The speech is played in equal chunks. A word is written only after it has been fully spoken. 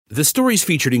The stories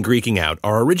featured in Greeking Out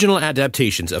are original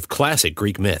adaptations of classic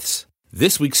Greek myths.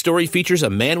 This week's story features a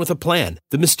man with a plan,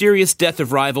 the mysterious death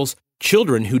of rivals,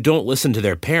 children who don't listen to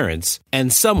their parents,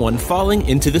 and someone falling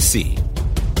into the sea.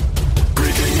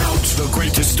 Greeking Out, the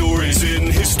greatest stories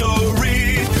in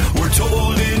history were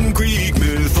told in Greek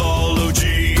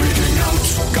mythology.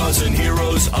 Greeking Out, gods and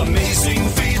heroes, amazing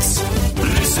feats.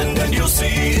 Listen and you'll see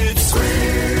it's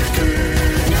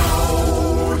Greeking Out.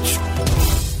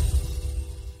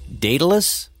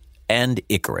 Daedalus and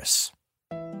Icarus.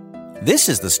 This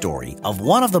is the story of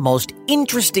one of the most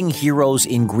interesting heroes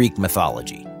in Greek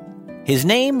mythology. His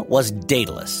name was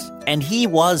Daedalus, and he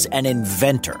was an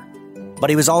inventor. But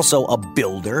he was also a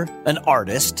builder, an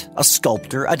artist, a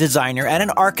sculptor, a designer, and an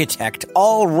architect,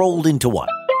 all rolled into one.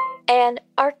 An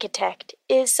architect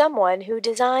is someone who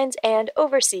designs and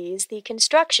oversees the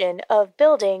construction of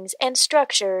buildings and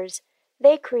structures.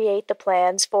 They create the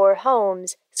plans for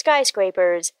homes,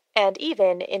 skyscrapers, and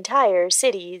even entire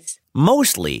cities.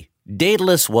 Mostly,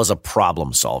 Daedalus was a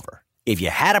problem solver. If you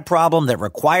had a problem that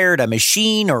required a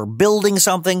machine or building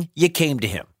something, you came to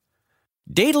him.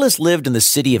 Daedalus lived in the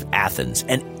city of Athens,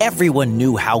 and everyone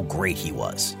knew how great he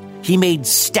was. He made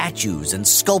statues and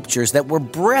sculptures that were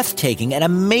breathtaking and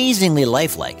amazingly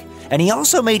lifelike. And he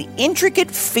also made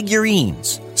intricate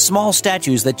figurines, small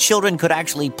statues that children could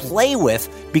actually play with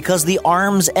because the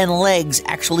arms and legs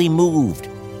actually moved.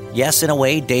 Yes, in a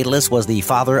way, Daedalus was the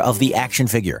father of the action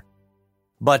figure.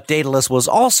 But Daedalus was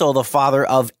also the father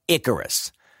of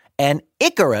Icarus. And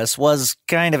Icarus was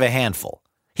kind of a handful.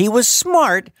 He was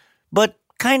smart, but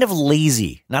kind of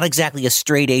lazy, not exactly a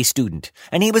straight-A student.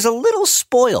 And he was a little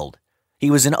spoiled. He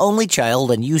was an only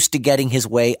child and used to getting his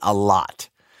way a lot.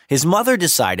 His mother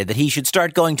decided that he should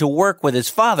start going to work with his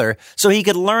father so he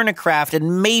could learn a craft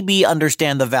and maybe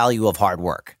understand the value of hard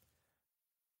work.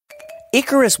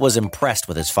 Icarus was impressed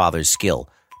with his father's skill,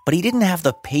 but he didn't have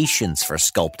the patience for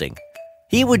sculpting.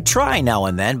 He would try now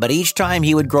and then, but each time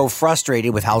he would grow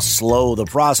frustrated with how slow the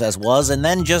process was and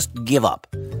then just give up.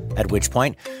 At which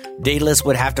point, Daedalus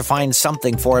would have to find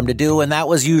something for him to do, and that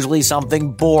was usually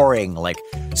something boring, like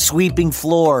sweeping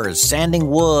floors, sanding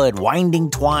wood, winding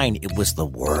twine. It was the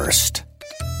worst.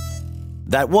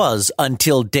 That was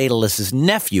until Daedalus'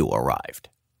 nephew arrived.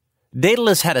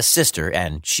 Daedalus had a sister,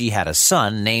 and she had a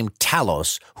son named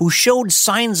Talos, who showed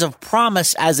signs of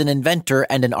promise as an inventor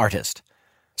and an artist.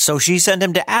 So she sent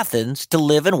him to Athens to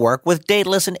live and work with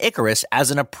Daedalus and Icarus as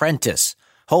an apprentice,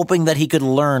 hoping that he could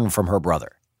learn from her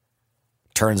brother.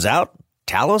 Turns out,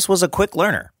 Talos was a quick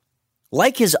learner.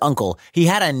 Like his uncle, he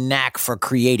had a knack for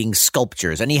creating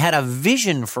sculptures, and he had a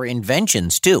vision for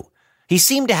inventions, too. He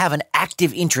seemed to have an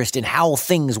active interest in how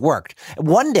things worked.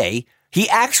 One day, he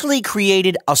actually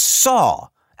created a saw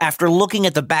after looking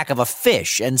at the back of a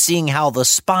fish and seeing how the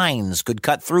spines could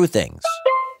cut through things.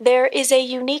 There is a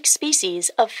unique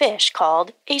species of fish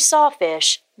called a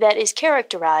sawfish that is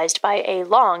characterized by a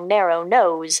long, narrow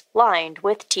nose lined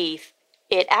with teeth.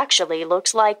 It actually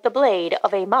looks like the blade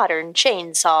of a modern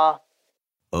chainsaw.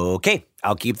 Okay,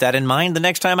 I'll keep that in mind the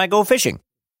next time I go fishing.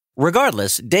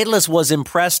 Regardless, Daedalus was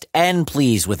impressed and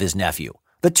pleased with his nephew.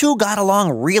 The two got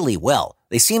along really well.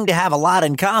 They seemed to have a lot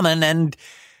in common, and,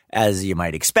 as you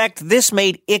might expect, this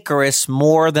made Icarus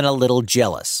more than a little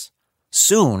jealous.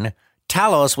 Soon,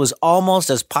 Talos was almost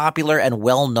as popular and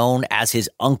well-known as his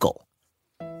uncle.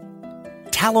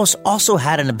 Talos also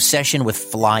had an obsession with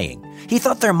flying. He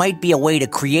thought there might be a way to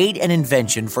create an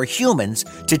invention for humans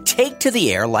to take to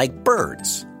the air like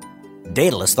birds.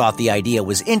 Daedalus thought the idea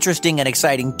was interesting and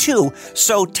exciting too,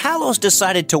 so Talos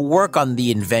decided to work on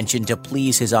the invention to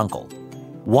please his uncle.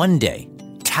 One day,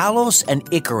 Talos and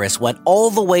Icarus went all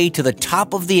the way to the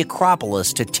top of the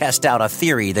Acropolis to test out a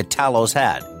theory that Talos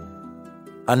had.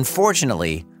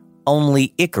 Unfortunately,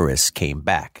 only Icarus came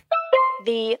back.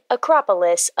 The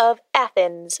Acropolis of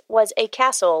Athens was a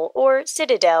castle or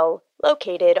citadel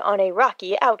located on a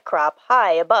rocky outcrop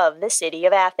high above the city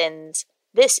of Athens.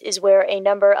 This is where a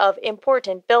number of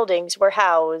important buildings were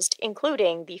housed,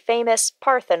 including the famous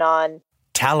Parthenon.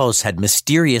 Talos had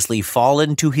mysteriously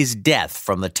fallen to his death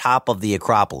from the top of the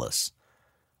Acropolis.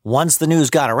 Once the news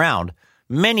got around,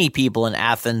 many people in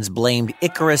Athens blamed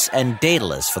Icarus and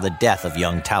Daedalus for the death of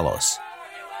young Talos.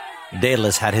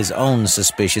 Daedalus had his own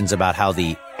suspicions about how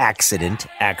the accident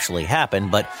actually happened,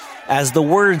 but as the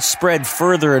word spread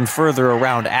further and further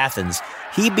around Athens,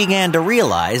 he began to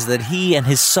realize that he and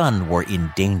his son were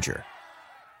in danger.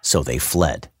 So they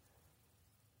fled.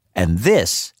 And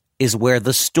this is where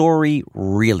the story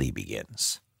really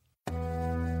begins.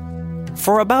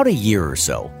 For about a year or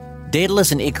so,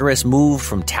 Daedalus and Icarus moved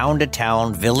from town to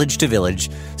town, village to village,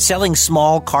 selling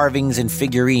small carvings and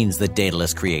figurines that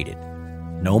Daedalus created.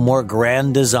 No more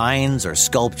grand designs or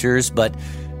sculptures, but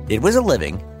it was a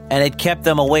living, and it kept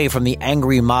them away from the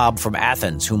angry mob from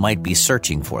Athens who might be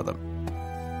searching for them.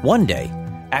 One day,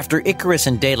 after Icarus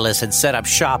and Daedalus had set up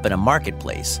shop in a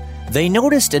marketplace, they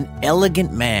noticed an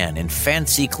elegant man in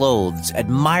fancy clothes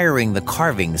admiring the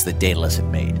carvings that Daedalus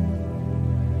had made.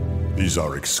 These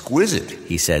are exquisite,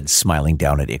 He said, smiling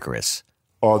down at Icarus.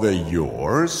 Are they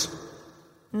yours?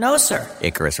 No, sir.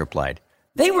 Icarus replied.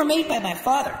 They were made by my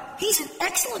father. He's an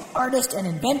excellent artist and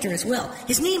inventor as well.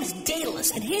 His name is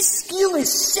Daedalus, and his skill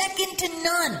is second to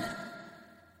none.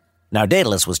 Now,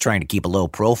 Daedalus was trying to keep a low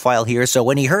profile here, so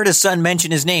when he heard his son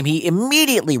mention his name, he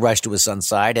immediately rushed to his son's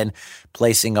side and,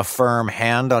 placing a firm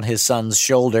hand on his son's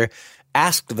shoulder,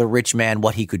 asked the rich man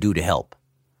what he could do to help.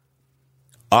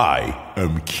 I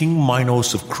am King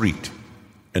Minos of Crete,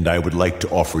 and I would like to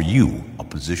offer you a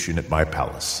position at my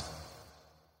palace.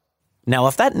 Now,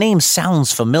 if that name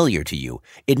sounds familiar to you,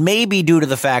 it may be due to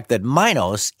the fact that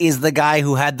Minos is the guy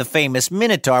who had the famous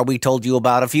Minotaur we told you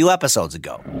about a few episodes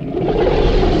ago.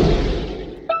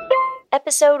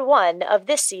 Episode 1 of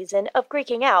this season of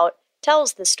Greeking Out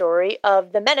tells the story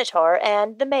of the Minotaur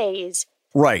and the maze.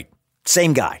 Right.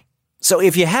 Same guy. So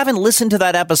if you haven't listened to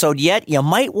that episode yet, you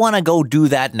might want to go do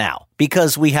that now,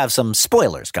 because we have some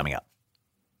spoilers coming up.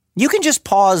 You can just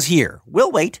pause here.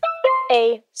 We'll wait.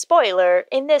 A spoiler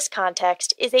in this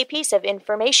context is a piece of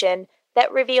information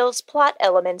that reveals plot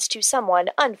elements to someone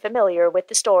unfamiliar with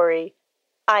the story.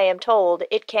 I am told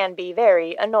it can be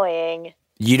very annoying.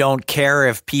 You don't care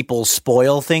if people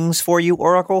spoil things for you,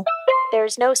 Oracle?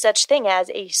 There's no such thing as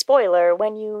a spoiler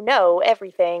when you know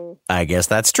everything. I guess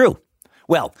that's true.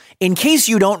 Well, in case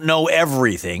you don't know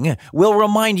everything, we'll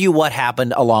remind you what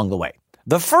happened along the way.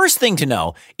 The first thing to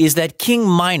know is that King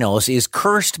Minos is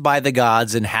cursed by the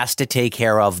gods and has to take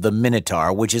care of the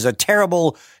Minotaur, which is a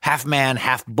terrible half-man,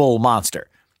 half-bull monster.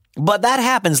 But that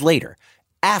happens later,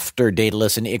 after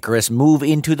Daedalus and Icarus move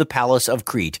into the palace of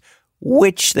Crete,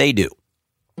 which they do.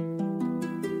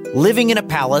 Living in a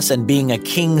palace and being a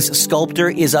king's sculptor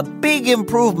is a big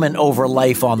improvement over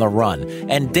life on the run,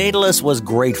 and Daedalus was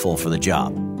grateful for the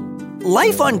job.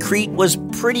 Life on Crete was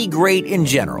pretty great in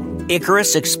general.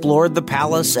 Icarus explored the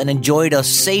palace and enjoyed a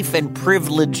safe and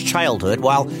privileged childhood,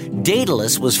 while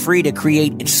Daedalus was free to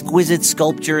create exquisite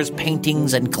sculptures,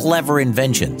 paintings, and clever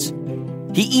inventions.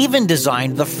 He even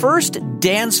designed the first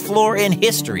dance floor in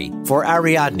history for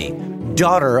Ariadne,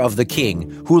 daughter of the king,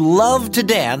 who loved to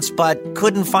dance but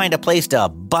couldn't find a place to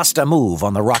bust a move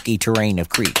on the rocky terrain of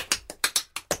Crete.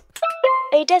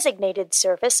 A designated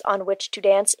surface on which to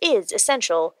dance is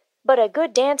essential, but a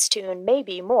good dance tune may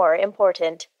be more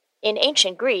important. In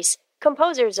ancient Greece,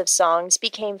 composers of songs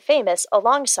became famous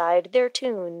alongside their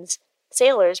tunes.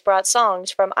 Sailors brought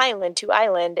songs from island to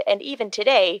island, and even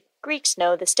today, Greeks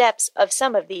know the steps of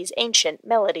some of these ancient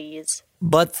melodies.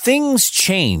 But things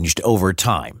changed over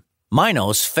time.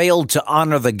 Minos failed to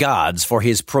honor the gods for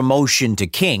his promotion to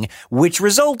king, which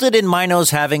resulted in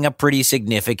Minos having a pretty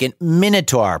significant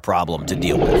Minotaur problem to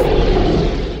deal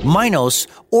with. Minos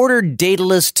ordered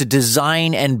Daedalus to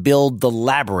design and build the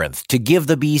labyrinth to give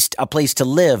the beast a place to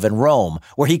live and roam,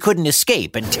 where he couldn't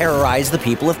escape and terrorize the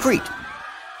people of Crete.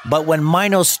 But when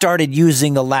Minos started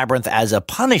using the labyrinth as a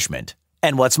punishment,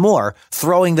 and what's more,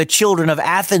 throwing the children of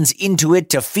Athens into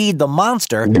it to feed the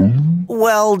monster,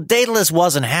 well, Daedalus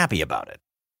wasn't happy about it.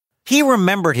 He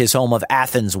remembered his home of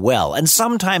Athens well and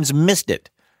sometimes missed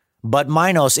it. But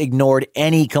Minos ignored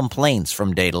any complaints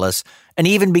from Daedalus and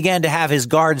even began to have his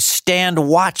guards stand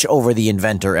watch over the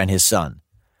inventor and his son.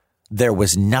 There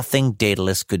was nothing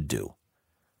Daedalus could do.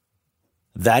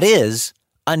 That is,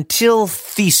 until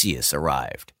Theseus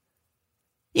arrived.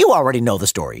 You already know the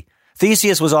story.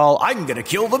 Theseus was all, I'm going to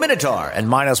kill the Minotaur. And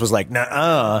Minos was like,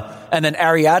 nuh-uh. And then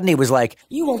Ariadne was like,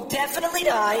 You will definitely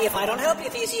die if I don't help you,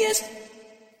 Theseus.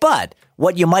 But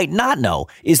what you might not know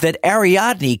is that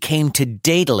Ariadne came to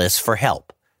Daedalus for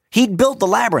help. He'd built the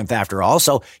labyrinth after all,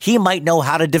 so he might know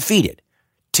how to defeat it.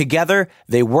 Together,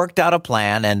 they worked out a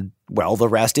plan and, well, the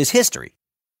rest is history.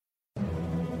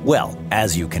 Well,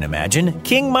 as you can imagine,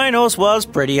 King Minos was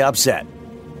pretty upset.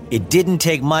 It didn't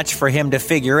take much for him to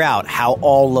figure out how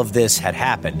all of this had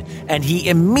happened, and he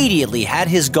immediately had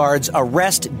his guards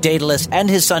arrest Daedalus and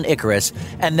his son Icarus,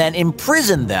 and then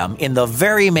imprison them in the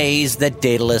very maze that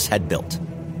Daedalus had built.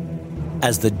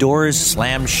 As the doors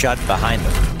slammed shut behind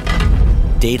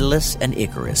them, Daedalus and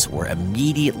Icarus were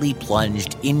immediately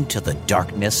plunged into the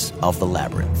darkness of the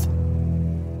labyrinth.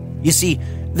 You see,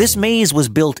 this maze was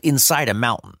built inside a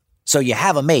mountain, so you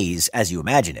have a maze as you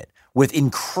imagine it, with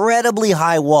incredibly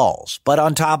high walls, but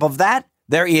on top of that,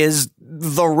 there is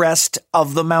the rest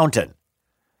of the mountain.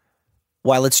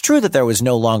 While it's true that there was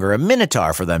no longer a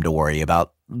Minotaur for them to worry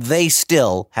about, they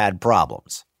still had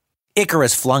problems.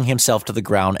 Icarus flung himself to the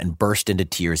ground and burst into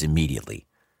tears immediately.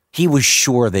 He was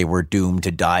sure they were doomed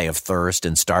to die of thirst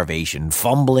and starvation,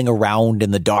 fumbling around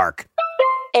in the dark.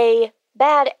 A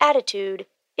bad attitude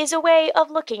is a way of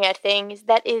looking at things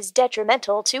that is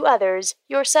detrimental to others,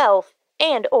 yourself,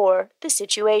 and/or the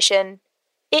situation.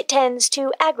 It tends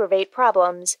to aggravate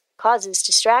problems, causes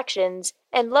distractions,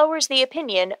 and lowers the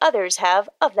opinion others have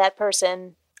of that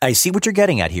person. I see what you're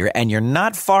getting at here, and you're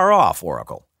not far off,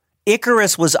 Oracle.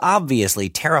 Icarus was obviously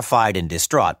terrified and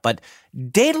distraught, but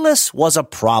Daedalus was a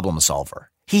problem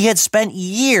solver. He had spent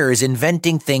years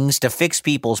inventing things to fix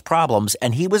people's problems,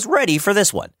 and he was ready for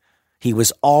this one. He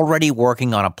was already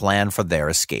working on a plan for their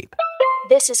escape.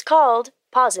 This is called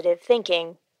positive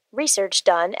thinking. Research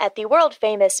done at the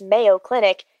world-famous Mayo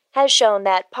Clinic has shown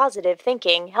that positive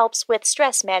thinking helps with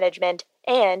stress management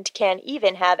and can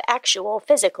even have actual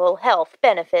physical health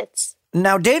benefits.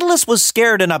 Now, Daedalus was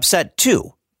scared and upset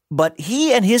too, but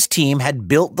he and his team had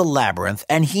built the labyrinth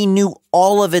and he knew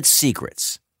all of its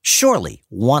secrets. Surely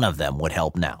one of them would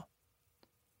help now.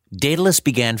 Daedalus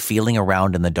began feeling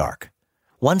around in the dark.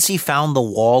 Once he found the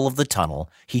wall of the tunnel,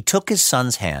 he took his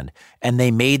son's hand and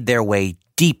they made their way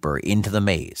deeper into the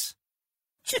maze.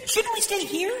 Shouldn't we stay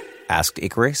here? Asked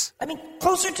Icarus.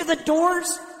 Closer to the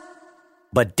doors?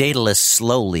 But Daedalus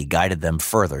slowly guided them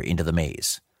further into the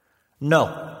maze.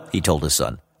 No, he told his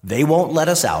son. They won't let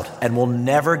us out, and we'll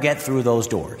never get through those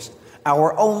doors.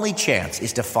 Our only chance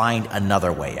is to find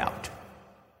another way out.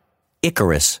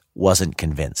 Icarus wasn't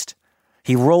convinced.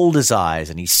 He rolled his eyes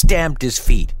and he stamped his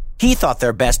feet. He thought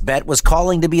their best bet was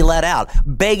calling to be let out,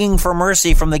 begging for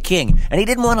mercy from the king, and he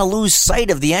didn't want to lose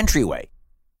sight of the entryway.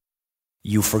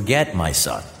 You forget, my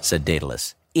son, said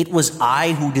Daedalus. It was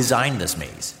I who designed this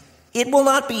maze. It will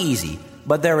not be easy,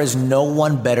 but there is no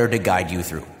one better to guide you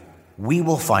through. We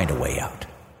will find a way out.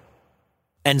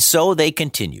 And so they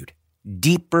continued,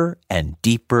 deeper and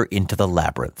deeper into the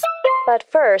labyrinth. But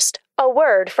first, a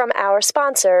word from our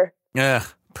sponsor.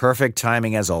 Perfect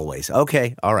timing as always.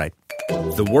 Okay, all right.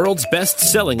 The world's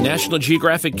best-selling National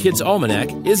Geographic Kids Almanac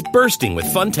is bursting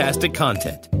with fantastic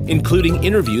content, including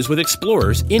interviews with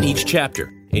explorers in each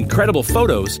chapter, incredible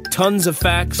photos, tons of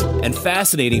facts, and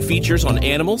fascinating features on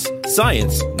animals,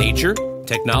 science, nature,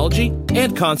 technology,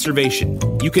 and conservation.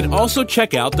 You can also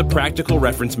check out the practical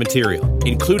reference material,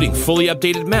 including fully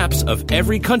updated maps of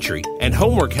every country and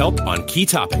homework help on key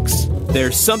topics.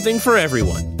 There's something for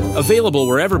everyone. Available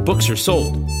wherever books are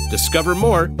sold. Discover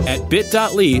more at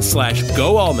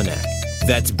bit.ly/GoAlmanac.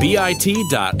 That's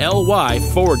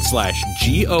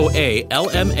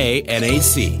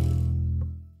bit.ly/GoAlmanac.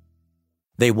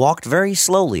 They walked very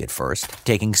slowly at first,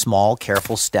 taking small,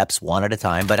 careful steps one at a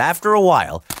time, but after a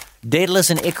while, Daedalus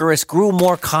and Icarus grew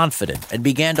more confident and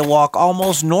began to walk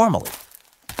almost normally.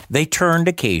 They turned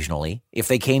occasionally. If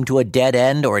they came to a dead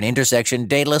end or an intersection,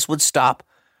 Daedalus would stop,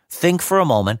 think for a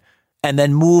moment, and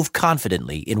then move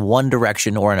confidently in one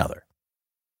direction or another.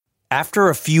 After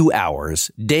a few hours,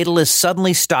 Daedalus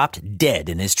suddenly stopped dead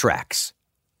in his tracks.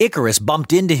 Icarus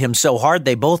bumped into him so hard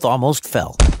they both almost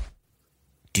fell.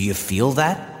 Do you feel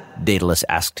that? Daedalus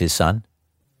asked his son.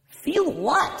 Feel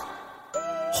what?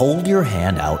 Hold your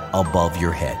hand out above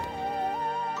your head.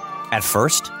 At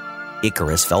first,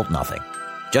 Icarus felt nothing.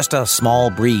 Just a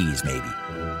small breeze, maybe.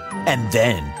 And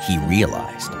then he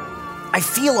realized. I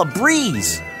feel a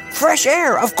breeze! Fresh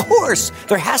air, of course!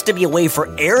 There has to be a way for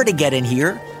air to get in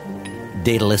here.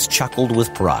 Daedalus chuckled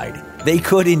with pride. They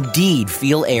could indeed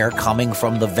feel air coming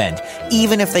from the vent,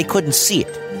 even if they couldn't see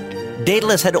it.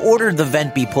 Daedalus had ordered the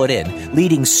vent be put in,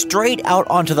 leading straight out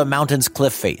onto the mountain's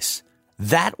cliff face.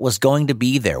 That was going to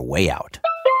be their way out.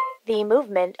 The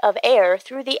movement of air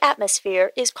through the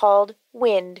atmosphere is called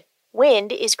wind.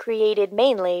 Wind is created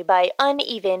mainly by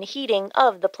uneven heating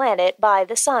of the planet by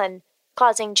the sun,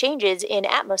 causing changes in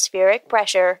atmospheric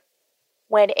pressure.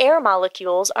 When air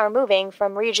molecules are moving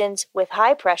from regions with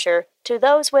high pressure to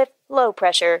those with low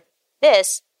pressure,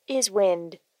 this is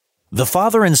wind. The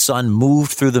father and son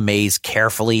moved through the maze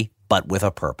carefully, but with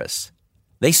a purpose.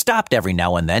 They stopped every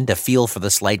now and then to feel for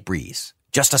the slight breeze,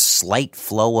 just a slight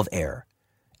flow of air.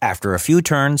 After a few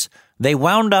turns, they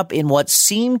wound up in what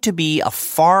seemed to be a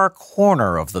far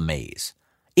corner of the maze.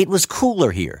 It was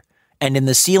cooler here, and in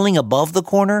the ceiling above the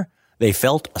corner, they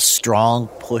felt a strong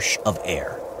push of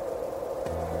air.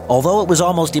 Although it was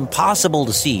almost impossible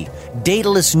to see,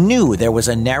 Daedalus knew there was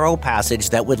a narrow passage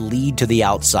that would lead to the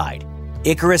outside.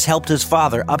 Icarus helped his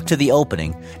father up to the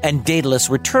opening, and Daedalus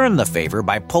returned the favor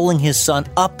by pulling his son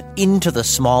up into the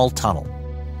small tunnel.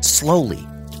 Slowly,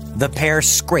 The pair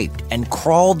scraped and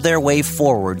crawled their way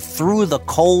forward through the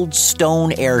cold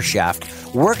stone air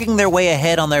shaft, working their way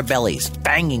ahead on their bellies,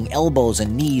 banging elbows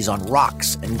and knees on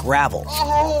rocks and gravel.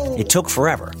 It took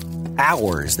forever,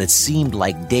 hours that seemed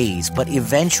like days, but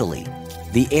eventually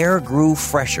the air grew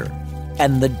fresher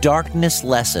and the darkness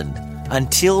lessened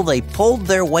until they pulled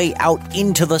their way out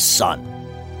into the sun.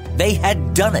 They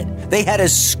had done it. They had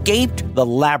escaped the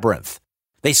labyrinth.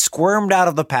 They squirmed out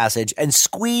of the passage and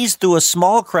squeezed through a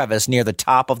small crevice near the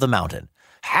top of the mountain,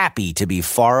 happy to be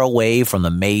far away from the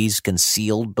maze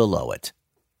concealed below it.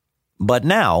 But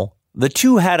now, the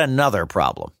two had another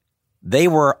problem. They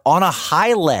were on a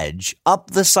high ledge up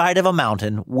the side of a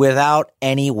mountain without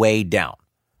any way down.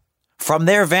 From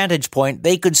their vantage point,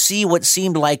 they could see what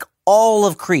seemed like all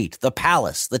of Crete, the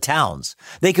palace, the towns.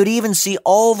 They could even see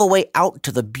all the way out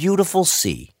to the beautiful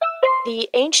sea. The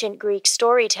ancient Greek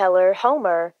storyteller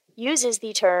Homer uses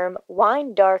the term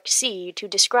wine-dark sea to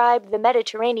describe the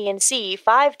Mediterranean Sea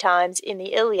 5 times in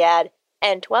the Iliad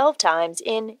and 12 times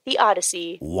in the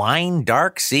Odyssey.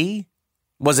 Wine-dark sea?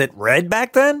 Was it red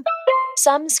back then?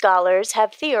 Some scholars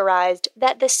have theorized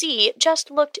that the sea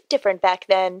just looked different back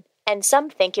then, and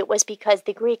some think it was because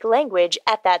the Greek language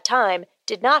at that time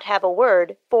did not have a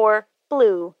word for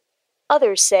blue.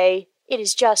 Others say it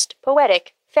is just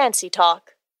poetic fancy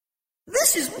talk.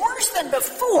 This is worse than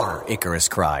before, Icarus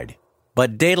cried.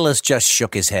 But Daedalus just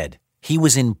shook his head. He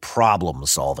was in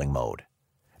problem-solving mode.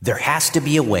 There has to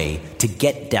be a way to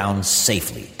get down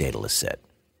safely, Daedalus said.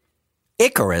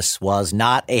 Icarus was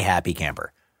not a happy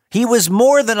camper. He was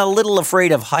more than a little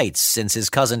afraid of heights since his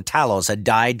cousin Talos had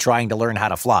died trying to learn how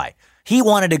to fly. He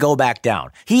wanted to go back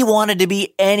down. He wanted to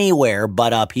be anywhere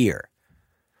but up here.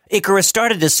 Icarus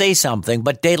started to say something,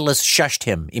 but Daedalus shushed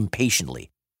him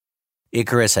impatiently.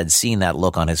 Icarus had seen that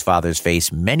look on his father's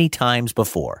face many times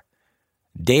before.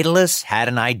 Daedalus had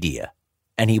an idea,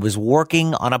 and he was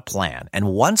working on a plan, and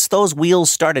once those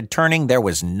wheels started turning, there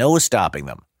was no stopping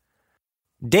them.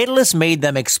 Daedalus made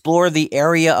them explore the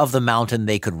area of the mountain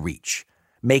they could reach,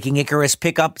 making Icarus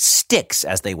pick up sticks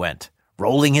as they went,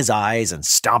 rolling his eyes and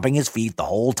stomping his feet the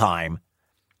whole time.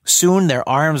 Soon their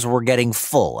arms were getting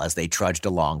full as they trudged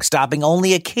along, stopping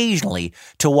only occasionally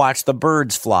to watch the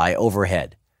birds fly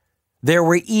overhead. There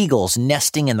were eagles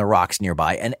nesting in the rocks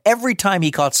nearby, and every time he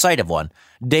caught sight of one,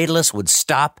 Daedalus would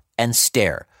stop and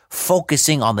stare,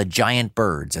 focusing on the giant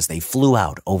birds as they flew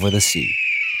out over the sea.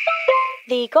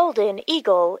 The golden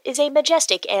eagle is a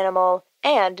majestic animal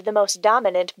and the most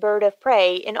dominant bird of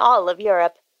prey in all of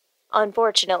Europe.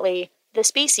 Unfortunately, the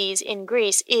species in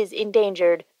Greece is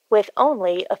endangered, with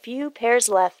only a few pairs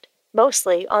left,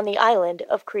 mostly on the island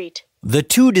of Crete. The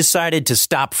two decided to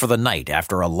stop for the night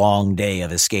after a long day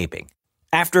of escaping.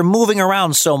 After moving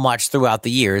around so much throughout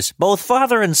the years, both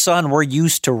father and son were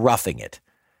used to roughing it.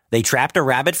 They trapped a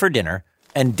rabbit for dinner,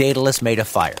 and Daedalus made a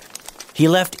fire. He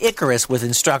left Icarus with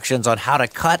instructions on how to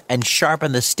cut and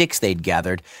sharpen the sticks they'd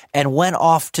gathered, and went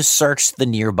off to search the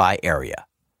nearby area.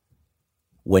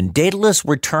 When Daedalus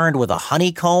returned with a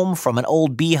honeycomb from an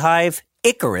old beehive,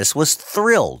 Icarus was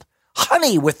thrilled.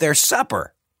 Honey with their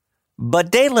supper!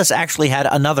 But Daedalus actually had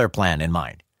another plan in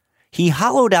mind. He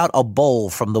hollowed out a bowl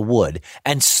from the wood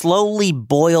and slowly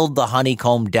boiled the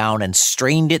honeycomb down and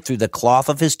strained it through the cloth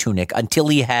of his tunic until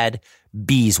he had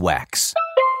beeswax.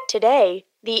 Today,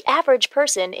 the average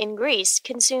person in Greece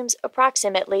consumes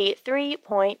approximately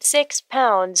 3.6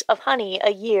 pounds of honey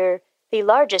a year, the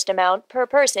largest amount per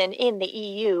person in the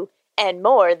EU, and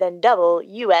more than double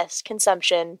U.S.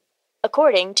 consumption.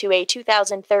 According to a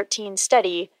 2013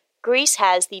 study, Greece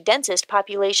has the densest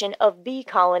population of bee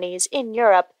colonies in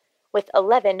Europe, with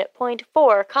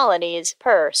 11.4 colonies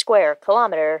per square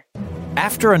kilometer.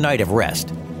 After a night of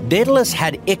rest, Daedalus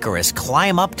had Icarus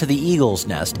climb up to the eagle's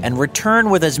nest and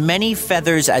return with as many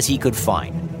feathers as he could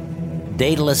find.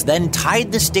 Daedalus then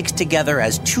tied the sticks together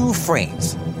as 2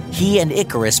 frames. He and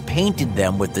Icarus painted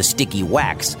them with the sticky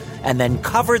wax and then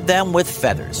covered them with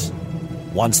feathers.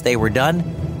 Once they were done,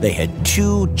 they had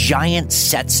 2 giant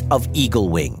sets of eagle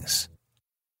wings.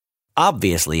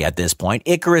 Obviously, at this point,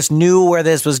 Icarus knew where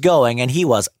this was going, and he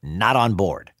was not on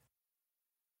board.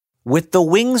 With the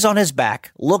wings on his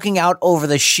back, looking out over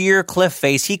the sheer cliff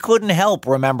face, he couldn't help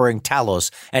remembering Talos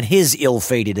and his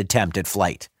ill-fated attempt at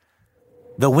flight.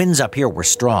 The winds up here were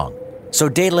strong, so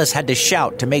Daedalus had to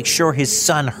shout to make sure his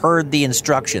son heard the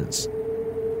instructions.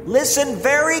 "Listen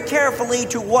very carefully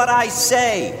to what I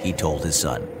say," he told his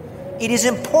son. "It is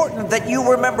important that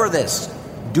you remember this.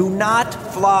 Do not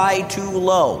fly too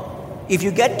low. If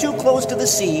you get too close to the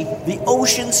sea, the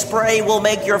ocean spray will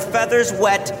make your feathers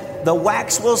wet, the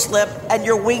wax will slip, and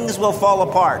your wings will fall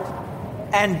apart.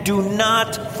 And do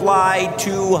not fly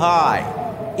too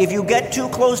high. If you get too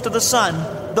close to the sun,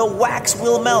 the wax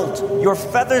will melt, your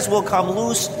feathers will come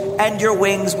loose, and your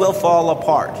wings will fall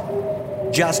apart.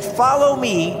 Just follow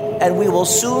me, and we will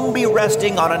soon be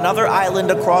resting on another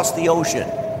island across the ocean."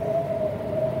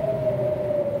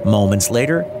 Moments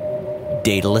later,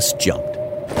 Daedalus jumped.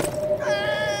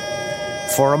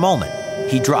 For a moment,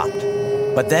 he dropped,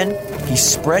 but then he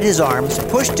spread his arms,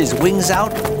 pushed his wings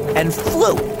out, and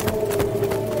flew.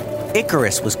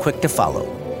 Icarus was quick to follow.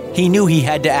 He knew he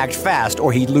had to act fast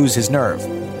or he'd lose his nerve.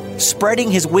 Spreading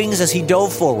his wings as he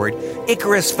dove forward,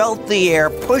 Icarus felt the air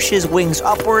push his wings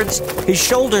upwards, his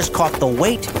shoulders caught the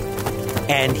weight,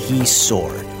 and he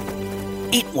soared.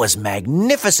 It was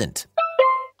magnificent.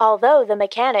 Although the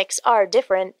mechanics are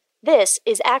different, this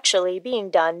is actually being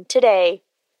done today.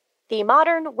 The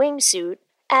modern wingsuit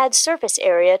adds surface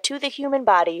area to the human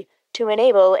body to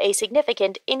enable a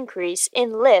significant increase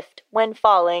in lift when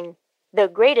falling. The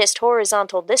greatest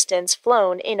horizontal distance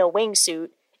flown in a wingsuit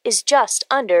is just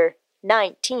under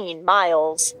 19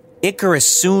 miles. Icarus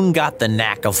soon got the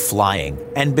knack of flying,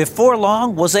 and before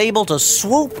long was able to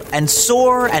swoop and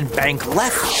soar and bank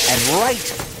left and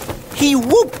right. He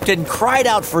whooped and cried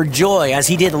out for joy as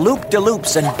he did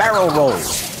loop-de-loops and barrel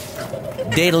rolls.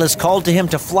 Daedalus called to him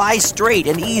to fly straight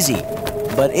and easy,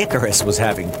 but Icarus was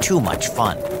having too much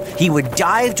fun. He would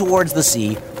dive towards the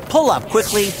sea, pull up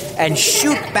quickly, and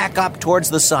shoot back up towards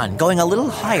the sun, going a little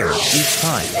higher each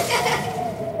time.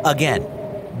 Again,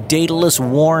 Daedalus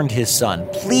warned his son,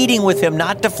 pleading with him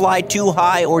not to fly too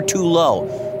high or too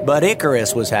low, but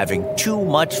Icarus was having too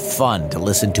much fun to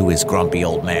listen to his grumpy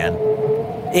old man.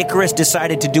 Icarus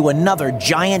decided to do another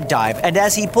giant dive, and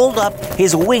as he pulled up,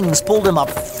 his wings pulled him up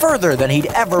further than he'd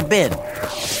ever been.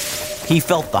 He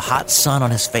felt the hot sun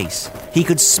on his face. He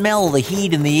could smell the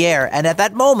heat in the air, and at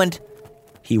that moment,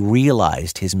 he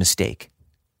realized his mistake.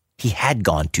 He had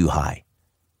gone too high,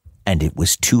 and it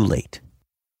was too late.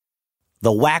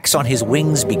 The wax on his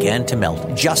wings began to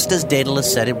melt, just as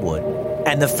Daedalus said it would,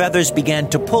 and the feathers began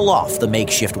to pull off the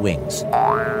makeshift wings.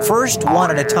 First one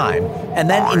at a time, and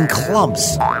then in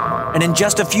clumps. And in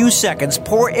just a few seconds,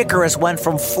 poor Icarus went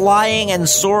from flying and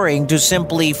soaring to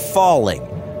simply falling,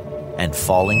 and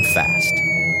falling fast.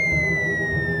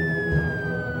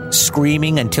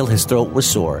 Screaming until his throat was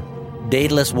sore,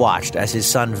 Daedalus watched as his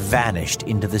son vanished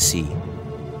into the sea.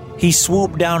 He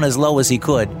swooped down as low as he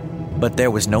could, but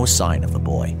there was no sign of the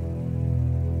boy.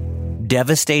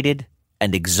 Devastated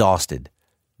and exhausted,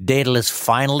 Daedalus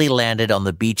finally landed on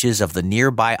the beaches of the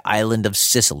nearby island of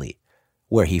Sicily,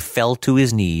 where he fell to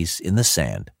his knees in the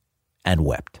sand and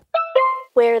wept.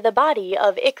 Where the body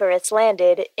of Icarus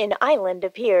landed, an island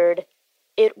appeared.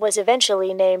 It was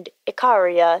eventually named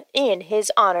Icaria in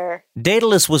his honor.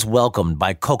 Daedalus was welcomed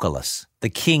by Cocalus, the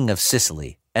king of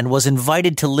Sicily, and was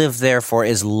invited to live there for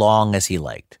as long as he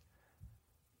liked.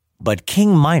 But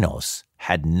King Minos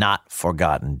had not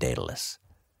forgotten Daedalus.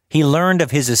 He learned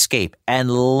of his escape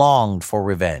and longed for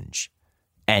revenge,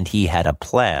 and he had a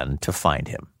plan to find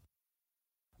him.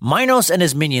 Minos and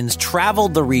his minions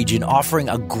traveled the region offering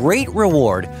a great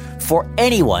reward for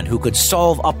anyone who could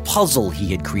solve a puzzle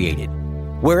he had created.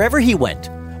 Wherever he went,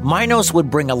 Minos would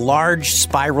bring a large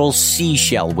spiral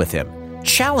seashell with him,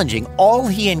 challenging all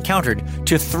he encountered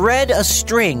to thread a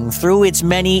string through its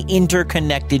many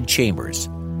interconnected chambers.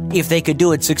 If they could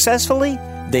do it successfully,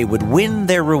 they would win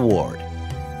their reward.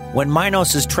 When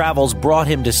Minos' travels brought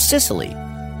him to Sicily,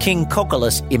 King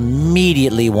Cocalus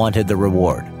immediately wanted the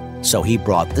reward, so he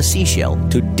brought the seashell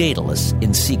to Daedalus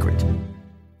in secret.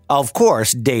 Of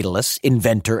course, Daedalus,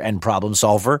 inventor and problem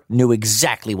solver, knew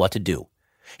exactly what to do.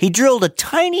 He drilled a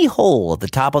tiny hole at the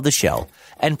top of the shell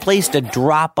and placed a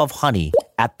drop of honey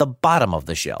at the bottom of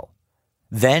the shell.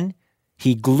 Then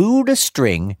he glued a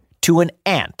string to an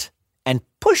ant and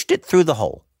pushed it through the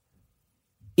hole.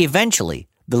 Eventually,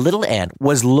 the little ant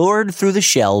was lured through the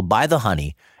shell by the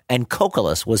honey, and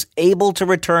Cocalus was able to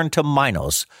return to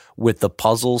Minos with the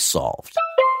puzzle solved.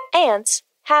 Ants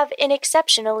have an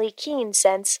exceptionally keen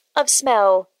sense of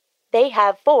smell. They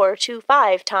have 4 to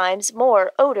 5 times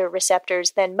more odor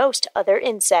receptors than most other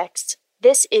insects.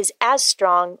 This is as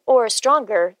strong or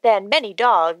stronger than many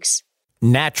dogs.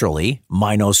 Naturally,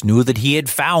 Minos knew that he had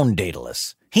found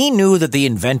Daedalus. He knew that the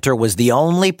inventor was the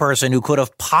only person who could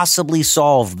have possibly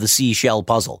solved the seashell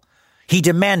puzzle. He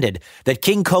demanded that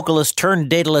King Cocalus turn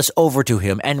Daedalus over to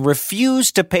him and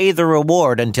refused to pay the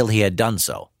reward until he had done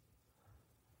so.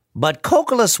 But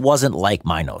Cocalus wasn't like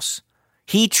Minos.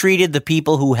 He treated the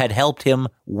people who had helped him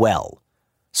well.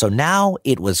 So now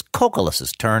it was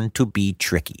Cocalus' turn to be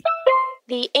tricky.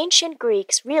 The ancient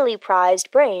Greeks really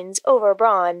prized brains over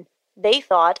brawn. They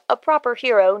thought a proper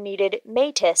hero needed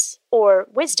metis, or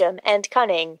wisdom and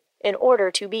cunning. in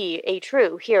order to be a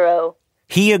true hero.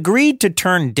 He agreed to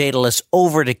turn Daedalus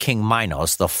over to King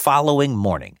Minos the following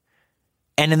morning,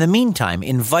 and in the meantime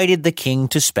invited the king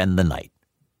to spend the night.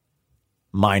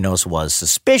 Minos was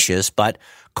suspicious, but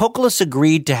Cocalus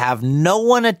agreed to have no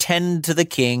one attend to the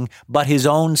king but his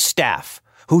own staff,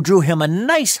 who drew him a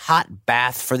nice hot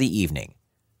bath for the evening,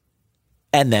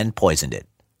 and then poisoned it,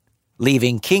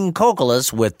 leaving King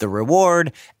Cocalus with the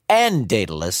reward and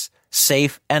Daedalus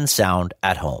safe and sound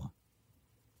at home.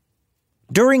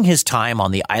 During his time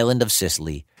on the island of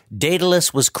Sicily,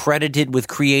 Daedalus was credited with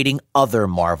creating other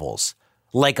marvels,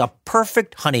 like a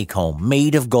perfect honeycomb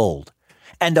made of gold,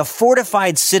 and a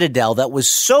fortified citadel that was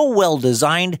so well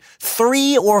designed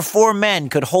 3 or 4 men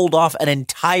could hold off an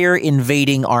entire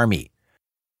invading army.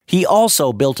 He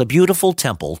also built a beautiful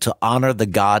temple to honor the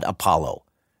god Apollo,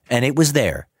 and it was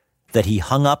there that he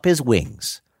hung up his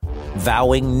wings,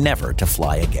 vowing never to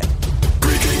fly again.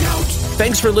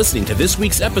 Thanks for listening to this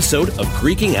week's episode of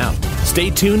Greeking Out.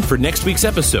 Stay tuned for next week's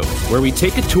episode, where we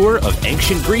take a tour of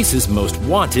ancient Greece's most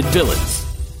wanted villains.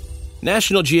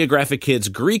 National Geographic Kids'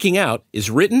 Greeking Out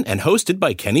is written and hosted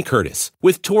by Kenny Curtis,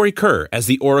 with Tori Kerr as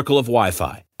the Oracle of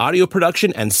Wi-Fi. Audio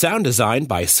production and sound design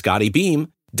by Scotty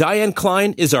Beam. Diane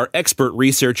Klein is our expert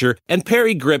researcher, and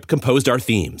Perry Grip composed our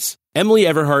themes. Emily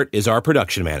Everhart is our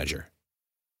production manager.